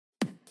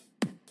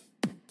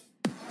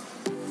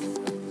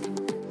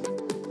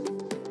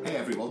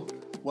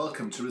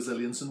Welcome to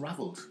Resilience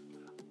Unravelled.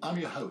 I'm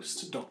your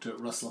host, Dr.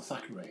 Russell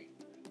Thackeray.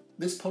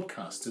 This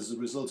podcast is a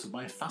result of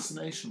my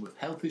fascination with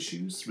health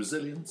issues,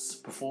 resilience,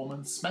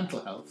 performance,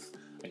 mental health,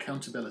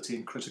 accountability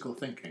and critical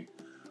thinking,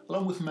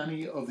 along with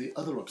many of the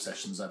other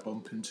obsessions I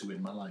bump into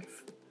in my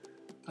life.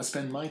 I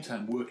spend my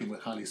time working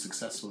with highly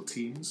successful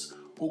teams,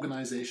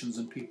 organisations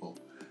and people,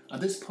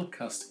 and this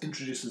podcast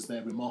introduces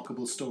their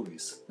remarkable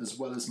stories, as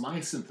well as my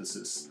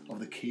synthesis of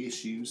the key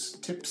issues,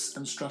 tips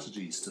and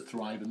strategies to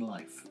thrive in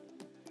life.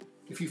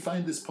 If you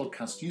find this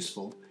podcast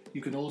useful,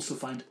 you can also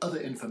find other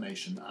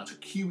information at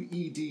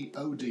qedod.com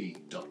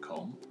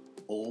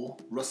or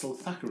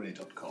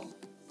russellthackeray.com.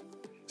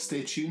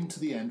 Stay tuned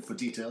to the end for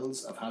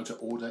details of how to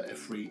order a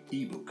free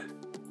ebook.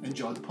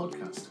 Enjoy the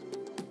podcast.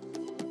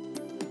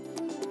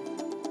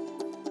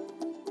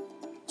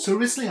 So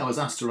recently I was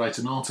asked to write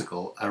an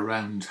article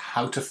around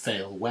how to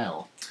fail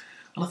well.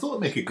 And I thought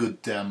it'd make a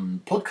good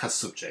podcast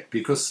subject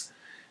because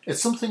it's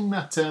something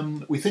that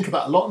we think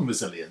about a lot in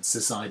resilience,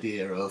 this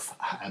idea of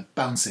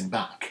bouncing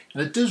back.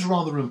 And it does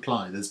rather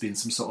imply there's been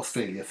some sort of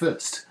failure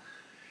first.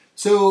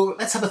 So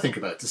let's have a think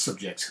about the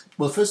subject.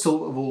 Well, first of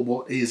all,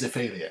 what is a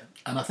failure?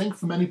 And I think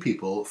for many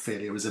people,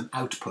 failure is an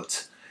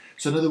output.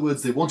 So in other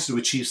words, they wanted to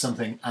achieve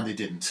something and they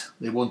didn't.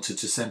 They wanted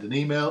to send an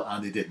email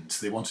and they didn't.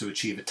 They wanted to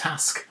achieve a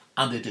task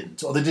and they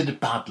didn't. Or they did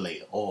it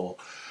badly or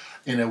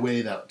in a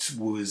way that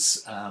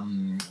was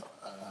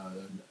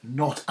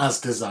not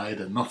as desired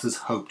and not as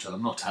hoped or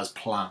not as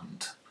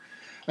planned.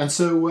 And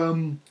so,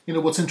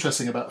 what's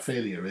interesting about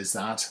failure is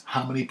that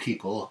how many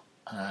people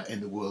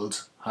in the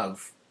world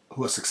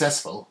who are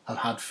successful have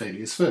had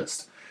failures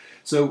first.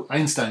 So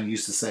Einstein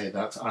used to say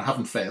that I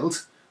haven't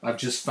failed, I've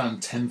just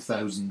found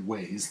 10,000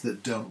 ways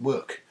that don't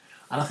work.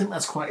 And I think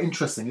that's quite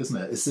interesting, isn't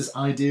it? It's this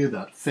idea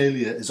that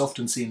failure is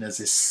often seen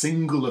as a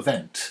single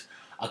event.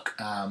 A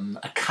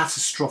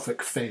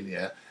catastrophic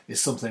failure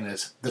is something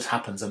that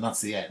happens and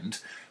that's the end.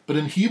 But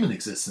in human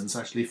existence,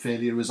 actually,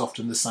 failure is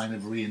often the sign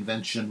of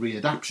reinvention,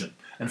 readaptation.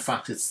 In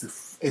fact, it's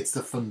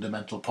the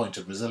fundamental point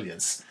of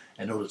resilience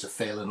in order to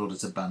fail, in order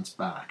to bounce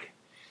back.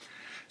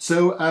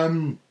 So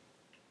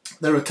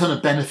there are a ton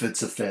of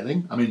benefits of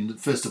failing. I mean,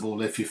 first of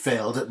all, if you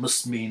failed, it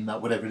must mean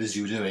that whatever it is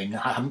you're doing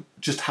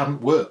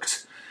hadn't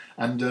worked.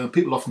 And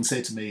people often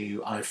say to me,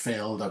 I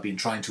failed, I've been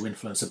trying to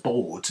influence a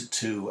board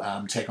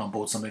to take on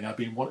board something I've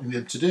been wanting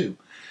them to do.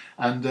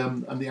 And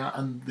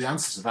the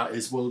answer to that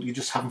is, well, you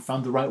just haven't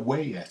found the right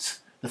way yet.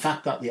 The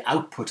fact that the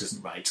output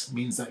isn't right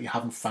means that you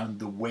haven't found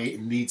the way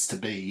it needs to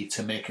be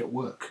to make it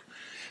work.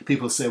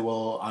 People say,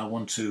 well, I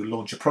want to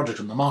launch a product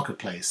in the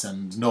marketplace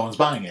and no one's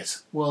buying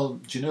it. Well,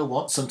 do you know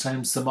what?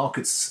 Sometimes the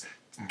market's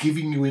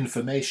giving you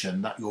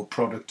information that your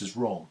product is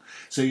wrong.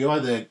 So you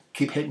either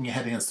keep hitting your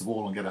head against the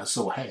wall and get a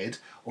sore head,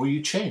 or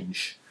you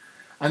change.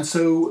 And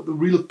so the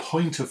real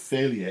point of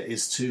failure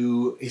is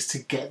to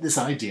get this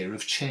idea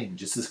of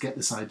change, is to get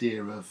this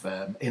idea of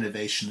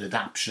innovation,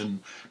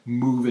 adaptation,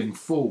 moving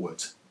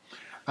forward.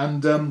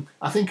 And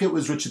I think it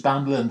was Richard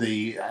Bandler and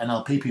the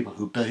NLP people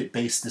who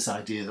based this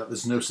idea that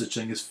there's no such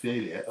thing as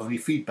failure, only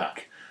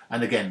feedback.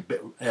 And again,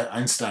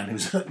 Einstein,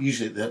 who's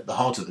usually at the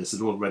heart of this,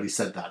 had already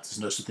said that there's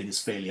no such thing as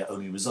failure,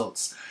 only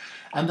results.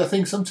 And I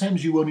think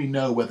sometimes you only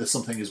know whether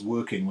something is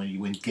working when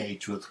you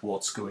engage with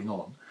what's going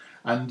on.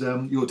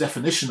 And your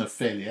definition of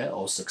failure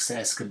or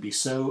success can be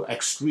so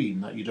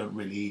extreme that you don't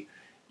really...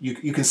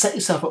 You can set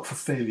yourself up for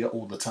failure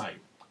all the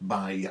time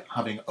by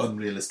having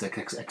unrealistic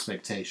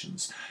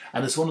expectations.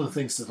 And it's one of the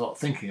things to start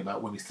thinking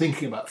about when we're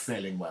thinking about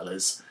failing well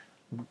is,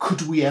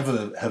 could we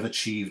ever have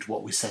achieved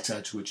what we set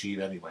out to achieve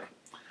anyway?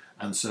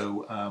 And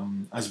so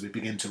as we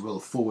begin to roll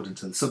forward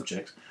into the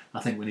subject,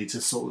 I think we need to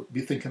sort of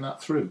be thinking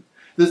that through.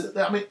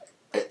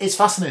 It's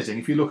fascinating.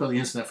 If you look on the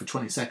internet for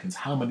 20 seconds,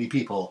 how many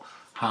people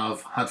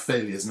have had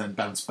failures and then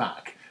bounced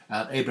back.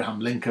 Abraham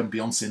Lincoln,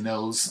 Beyonce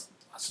Knowles,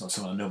 that's not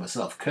someone I know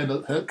myself,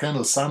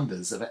 Colonel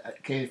Sanders of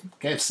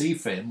KFC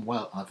fame,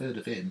 well, I've heard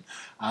of him,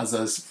 as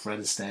has Fred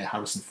Astaire,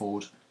 Harrison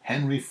Ford,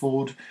 Henry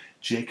Ford,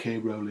 J.K.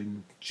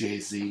 Rowling,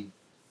 Jay-Z,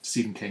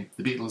 Stephen King,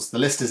 the Beatles, the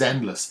list is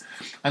endless.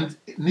 And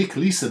Nick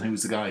Leeson, who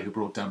was the guy who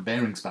brought down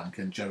Barings Bank,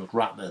 and Gerald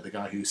Ratner, the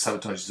guy who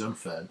sabotaged his own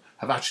firm,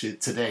 have actually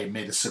today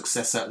made a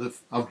success out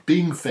of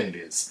being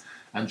failures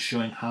and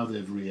showing how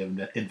they've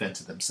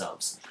reinvented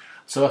themselves.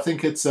 So I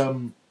think it's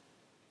one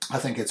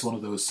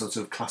of those sort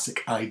of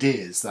classic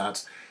ideas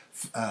that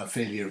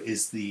failure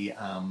is the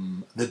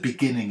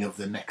beginning of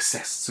the next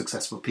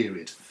successful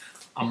period.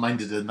 I'm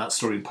minded in that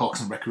story in Parks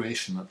and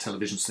Recreation, that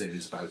television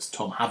series about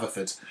Tom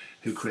Haverford,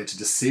 who created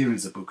a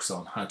series of books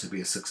on how to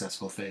be a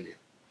successful failure.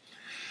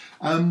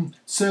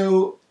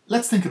 So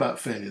let's think about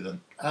failure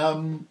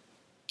then.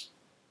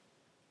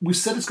 We've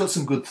said it's got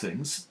some good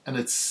things, and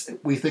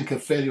we think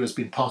of failure as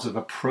being part of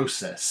a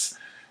process.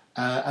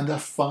 And there are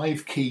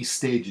 5 key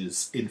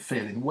stages in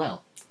failing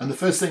well. And the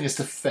first thing is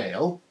to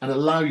fail and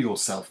allow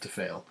yourself to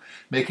fail,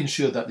 making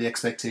sure that the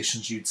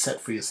expectations you'd set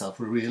for yourself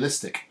are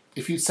realistic.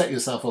 If you set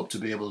yourself up to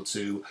be able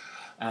to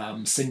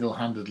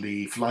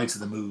single-handedly fly to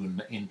the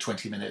moon in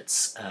 20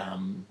 minutes,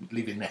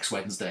 leaving next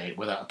Wednesday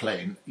without a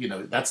plane.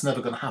 That's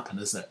never going to happen,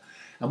 is it?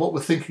 And what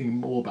we're thinking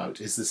more about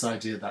is this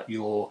idea that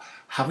you're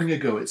having a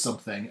go at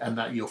something and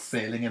that you're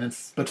failing,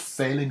 but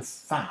failing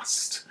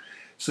fast.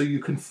 So you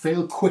can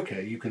fail quicker.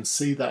 You can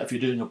see that if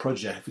you're doing a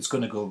project, if it's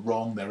going to go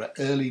wrong, there are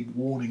early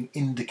warning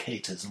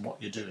indicators in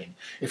what you're doing.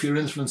 If you're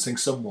influencing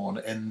someone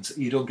and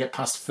you don't get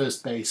past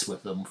first base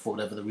with them for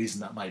whatever the reason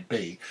that might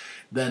be,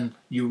 then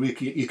you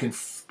can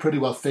pretty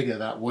well figure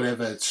that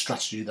whatever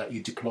strategy that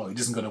you deployed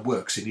isn't going to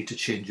work, so you need to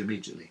change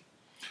immediately.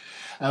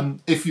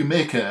 If you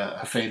make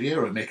a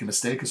failure or make a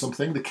mistake or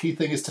something, the key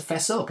thing is to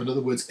fess up. In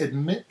other words,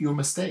 admit your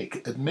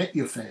mistake, admit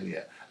your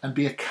failure, and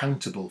be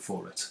accountable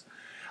for it.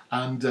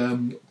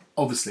 And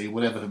obviously,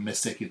 whatever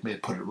mistake you've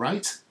made, put it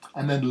right,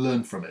 and then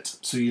learn from it,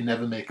 so you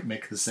never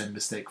make the same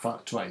mistake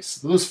twice.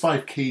 Those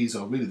 5 keys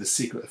are really the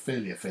secret of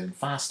failure: failing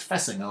fast,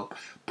 fessing up,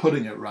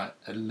 putting it right,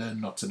 and learn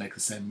not to make the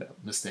same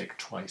mistake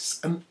twice.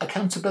 And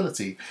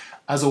accountability,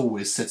 as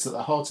always, sits at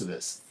the heart of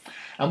this.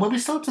 And when we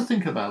start to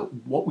think about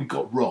what we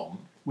got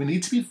wrong, we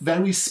need to be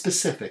very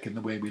specific in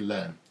the way we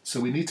learn. So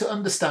we need to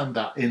understand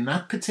that in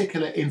that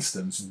particular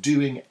instance,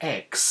 doing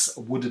X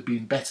would have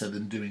been better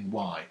than doing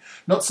Y.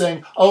 Not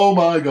saying, oh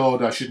my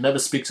God, I should never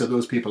speak to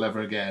those people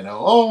ever again. Or,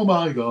 oh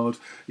my God,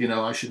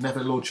 I should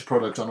never launch a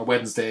product on a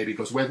Wednesday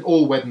because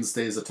all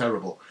Wednesdays are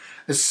terrible.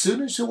 As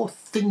soon as your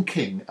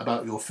thinking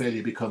about your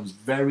failure becomes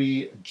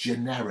very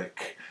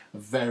generic,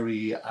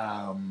 very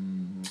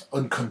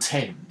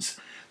uncontained,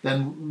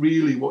 then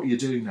really what you're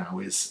doing now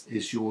is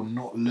you're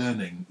not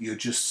learning, you're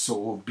just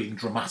sort of being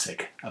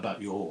dramatic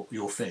about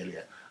your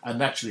failure.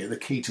 And actually the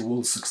key to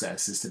all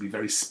success is to be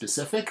very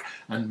specific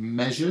and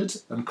measured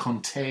and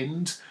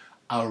contained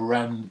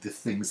around the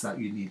things that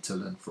you need to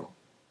learn from.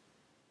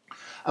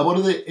 And one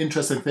of the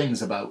interesting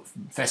things about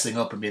fessing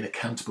up and being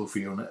accountable for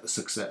your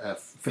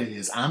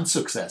failures and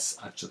success,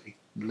 actually,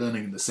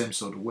 learning in the same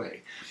sort of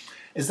way,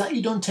 is that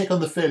you don't take on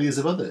the failures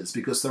of others,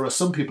 because there are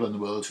some people in the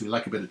world who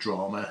like a bit of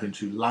drama and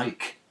who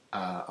like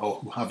or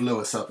who have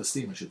lower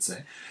self-esteem, I should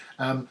say,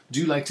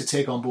 do like to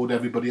take on board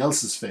everybody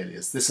else's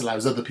failures. This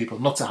allows other people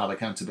not to have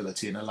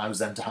accountability and allows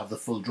them to have the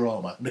full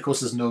drama. And of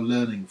course, there's no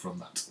learning from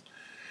that.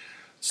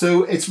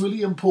 So it's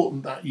really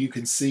important that you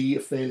can see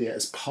failure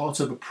as part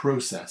of a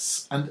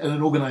process. And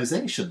in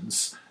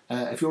organisations,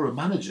 if you're a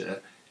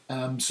manager,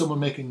 someone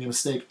making a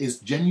mistake is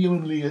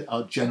genuinely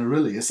or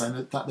generally a sign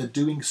that they're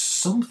doing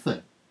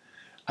something.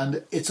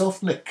 And it's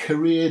often a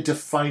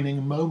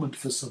career-defining moment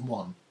for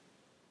someone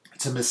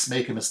to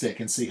make a mistake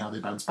and see how they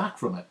bounce back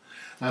from it.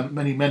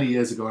 Many, many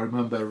years ago, I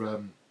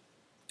remember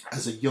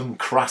as a young,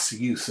 crass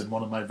youth in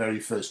one of my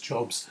very first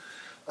jobs,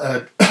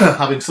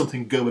 having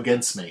something go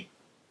against me,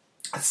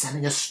 and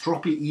sending a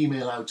stroppy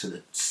email out to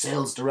the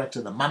sales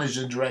director, the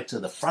managing director,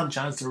 the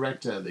franchise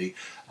director, the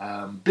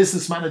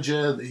business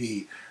manager,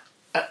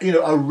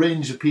 a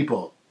range of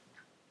people.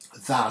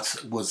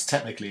 That was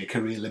technically a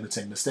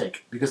career-limiting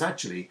mistake, because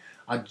actually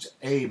I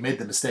made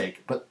the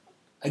mistake, but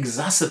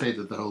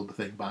exacerbated the whole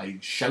thing by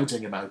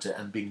shouting about it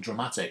and being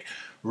dramatic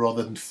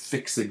rather than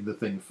fixing the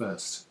thing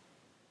first.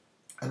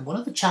 And one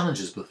of the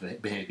challenges with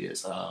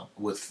behaviours,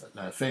 with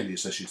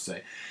failures, I should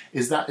say,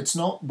 is that it's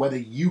not whether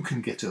you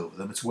can get over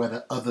them, it's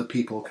whether other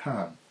people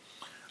can.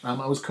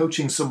 I was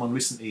coaching someone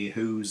recently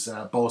whose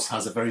boss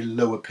has a very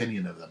low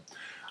opinion of them.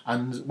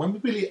 And when we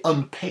really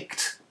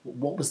unpicked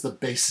what was the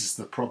basis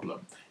of the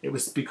problem, it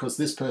was because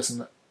this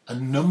person a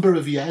number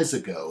of years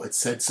ago had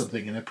said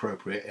something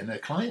inappropriate in a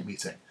client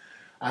meeting.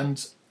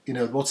 And,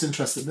 what's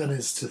interesting then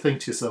is to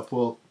think to yourself,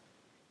 well,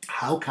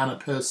 how can a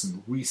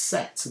person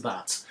reset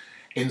that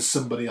in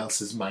somebody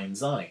else's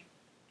mind's eye?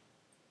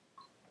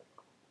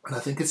 And I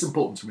think it's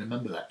important to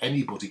remember that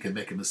anybody can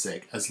make a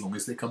mistake as long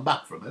as they come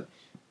back from it.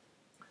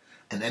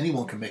 And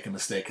anyone can make a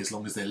mistake as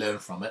long as they learn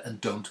from it and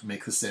don't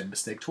make the same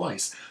mistake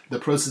twice. The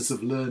process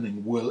of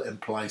learning will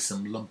imply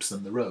some lumps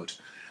in the road.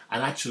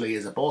 And actually,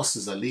 as a boss,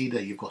 as a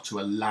leader, you've got to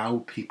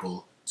allow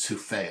people to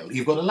fail.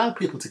 You've got to allow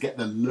people to get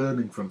the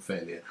learning from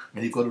failure.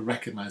 And you've got to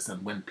recognise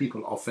that when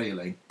people are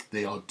failing,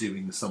 they are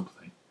doing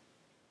something.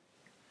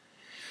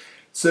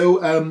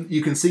 So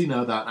you can see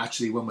now that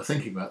actually when we're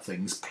thinking about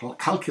things,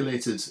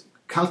 calculated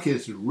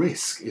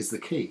risk is the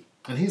key.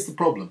 And here's the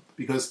problem,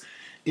 because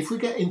if we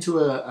get into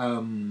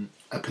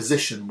a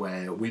position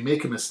where we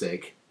make a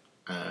mistake,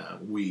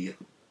 we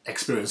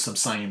experience some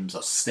signs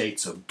or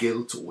states of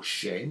guilt or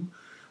shame,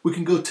 we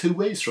can go 2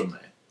 ways from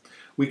there.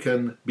 We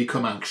can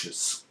become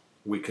anxious,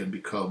 we can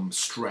become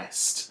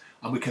stressed,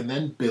 and we can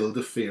then build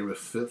a fear of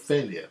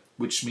failure,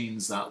 which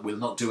means that we'll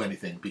not do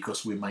anything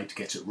because we might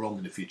get it wrong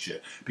in the future.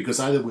 Because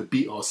either we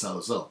beat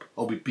ourselves up,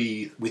 or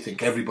we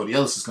think everybody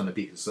else is going to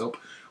beat us up.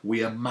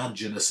 We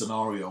imagine a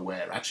scenario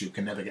where actually we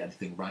can never get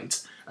anything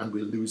right, and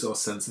we lose our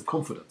sense of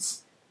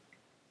confidence.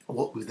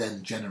 What we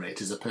then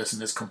generate is a person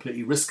that's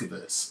completely risk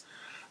averse.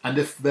 And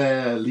if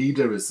their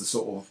leader is the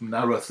sort of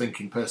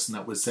narrow-thinking person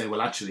that would say,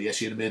 well, actually, yes,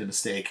 you made a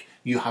mistake,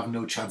 you have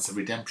no chance of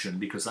redemption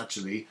because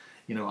actually,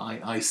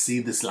 I see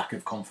this lack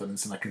of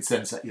confidence and I can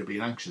sense that you're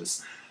being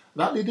anxious.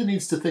 That leader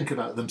needs to think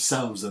about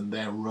themselves and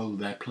their role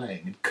they're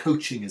playing, and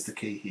coaching is the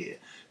key here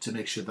to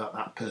make sure that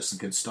that person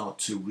can start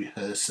to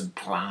rehearse and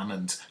plan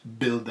and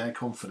build their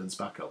confidence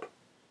back up.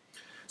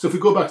 So if we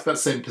go back to that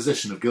same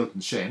position of guilt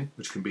and shame,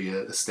 which can be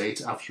a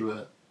state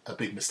after a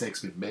big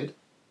mistake's been made,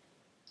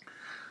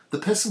 the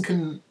person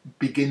can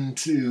begin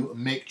to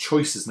make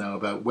choices now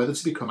about whether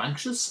to become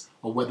anxious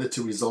or whether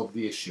to resolve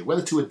the issue,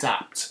 whether to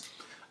adapt.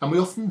 And we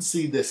often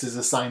see this as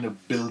a sign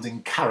of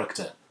building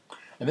character.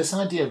 And this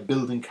idea of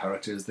building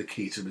character is the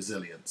key to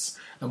resilience.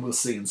 And we'll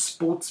see in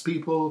sports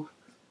people,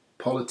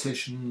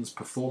 politicians,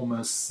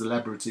 performers,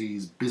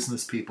 celebrities,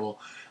 business people,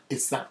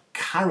 it's that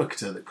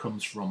character that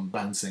comes from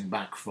bouncing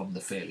back from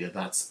the failure.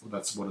 That's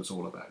what it's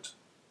all about.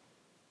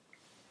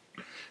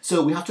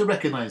 So we have to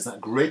recognise that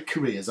great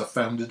careers are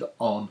founded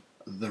on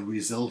the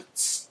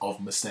results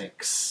of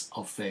mistakes,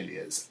 of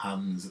failures,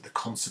 and the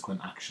consequent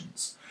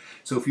actions.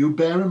 So if you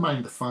bear in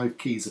mind the 5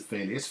 keys of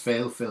failures: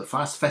 fail, fail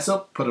fast, fess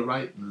up, put it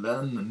right,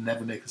 learn, and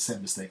never make the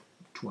same mistake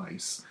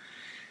twice.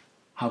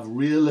 Have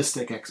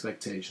realistic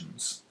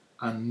expectations,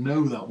 and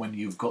know that when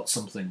you've got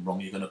something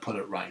wrong, you're going to put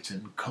it right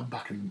and come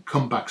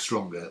back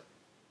stronger.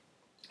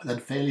 Then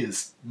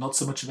failure's not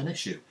so much of an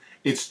issue.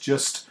 It's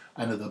just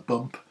another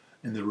bump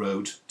in the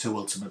road to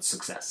ultimate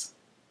success.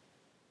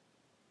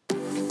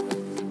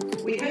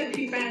 We hope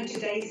you found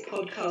today's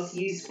podcast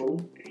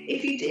useful.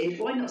 If you did,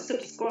 why not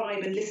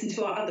subscribe and listen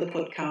to our other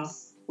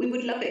podcasts? We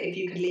would love it if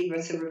you could leave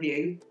us a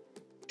review.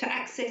 To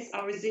access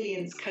our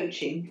resilience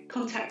coaching,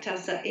 contact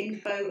us at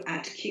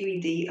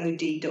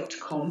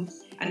info@qedod.com.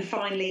 And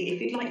finally,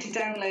 if you'd like to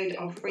download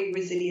our free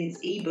resilience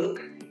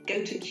ebook,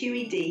 go to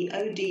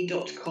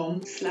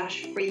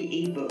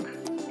qedod.com/free ebook.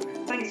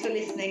 Thanks for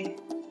listening.